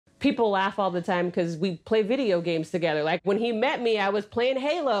people laugh all the time because we play video games together. Like when he met me, I was playing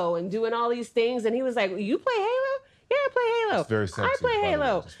Halo and doing all these things, and he was like, "You play Halo?" Yeah, I play Halo. It's very I sensitive, play by the way.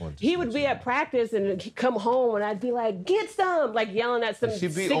 Halo. Just wanted to He would let be you at know. practice and he'd come home, and I'd be like, "Get some!" Like yelling at some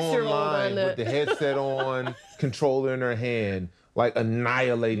She'd be 6-year-old online on with the headset on, controller in her hand, like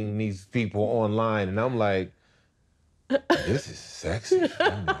annihilating these people online. And I'm like, this is sexy.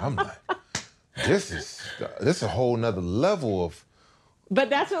 I'm like, this is a whole nother level of. But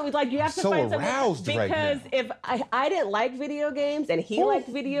that's what we like. You have to so find something aroused right because now. if I didn't like video games and he liked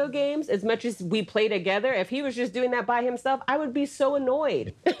video games as much as we play together, if he was just doing that by himself, I would be so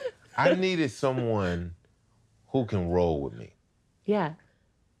annoyed. I needed someone who can roll with me. Yeah.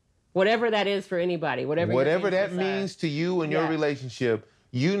 Whatever that is for anybody, whatever that means to you and your Yeah. relationship,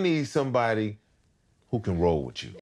 you need somebody who can roll with you.